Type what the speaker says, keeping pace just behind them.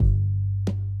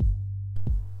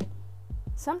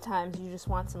Sometimes you just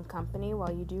want some company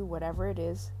while you do whatever it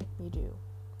is you do.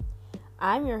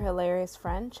 I'm your hilarious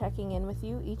friend checking in with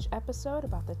you each episode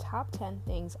about the top 10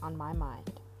 things on my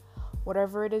mind.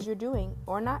 Whatever it is you're doing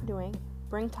or not doing,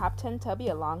 bring Top 10 Tubby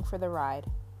along for the ride.